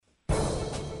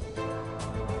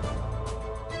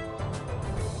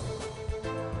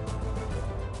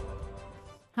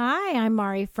Hi, I'm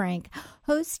Mari Frank,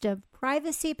 host of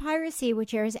Privacy Piracy,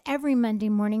 which airs every Monday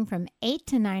morning from 8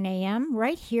 to 9 a.m.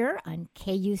 right here on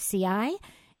KUCI,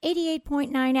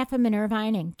 88.9 FM in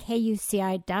Irvine and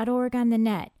KUCI.org on the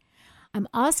net. I'm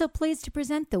also pleased to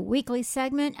present the weekly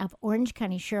segment of Orange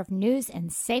County Sheriff News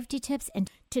and Safety Tips,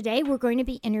 and today we're going to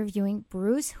be interviewing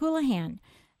Bruce Houlihan,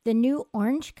 the new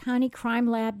Orange County Crime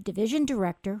Lab Division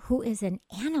Director, who is an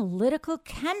analytical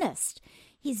chemist.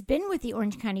 He's been with the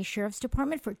Orange County Sheriff's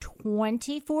Department for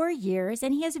 24 years,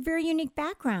 and he has a very unique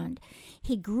background.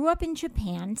 He grew up in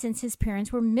Japan since his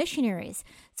parents were missionaries,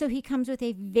 so he comes with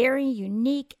a very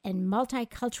unique and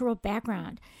multicultural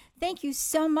background. Thank you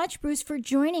so much, Bruce, for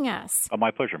joining us. Oh,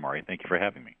 my pleasure, Mari. Thank you for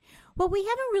having me. Well, we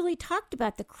haven't really talked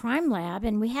about the crime lab,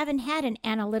 and we haven't had an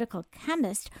analytical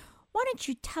chemist. Why don't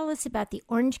you tell us about the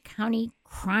Orange County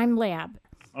Crime Lab?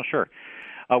 Oh, sure.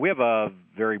 We have a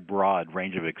very broad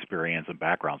range of experience and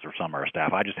backgrounds for some of our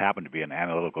staff. I just happen to be an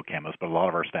analytical chemist, but a lot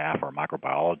of our staff are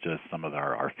microbiologists, some of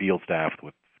our field staff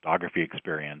with photography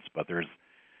experience, but there's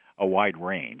a wide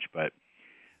range. But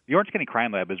the Orange County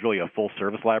Crime Lab is really a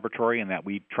full-service laboratory in that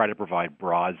we try to provide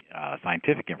broad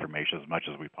scientific information as much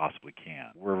as we possibly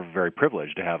can. We're very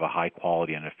privileged to have a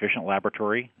high-quality and efficient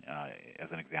laboratory. As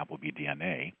an example would be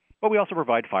DNA. But we also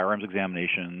provide firearms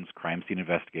examinations, crime scene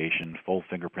investigation, full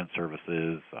fingerprint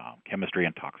services, chemistry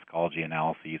and toxicology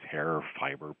analyses, hair,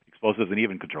 fiber, explosives, and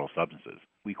even controlled substances.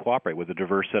 We cooperate with a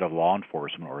diverse set of law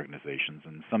enforcement organizations,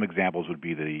 and some examples would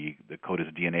be the CODIS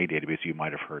DNA database you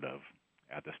might have heard of.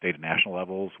 At the state and national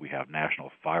levels, we have national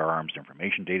firearms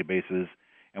information databases,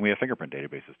 and we have fingerprint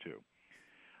databases too.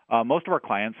 Most of our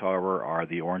clients, however, are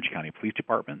the Orange County Police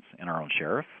Departments and our own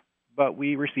sheriff. But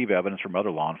we receive evidence from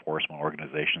other law enforcement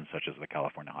organizations such as the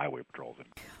California Highway Patrols. And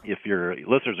if your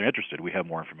listeners are interested, we have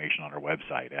more information on our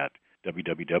website at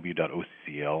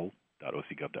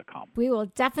www.occl.ocgov.com. We will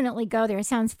definitely go there. It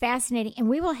sounds fascinating. And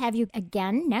we will have you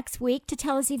again next week to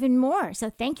tell us even more. So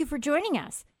thank you for joining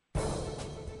us.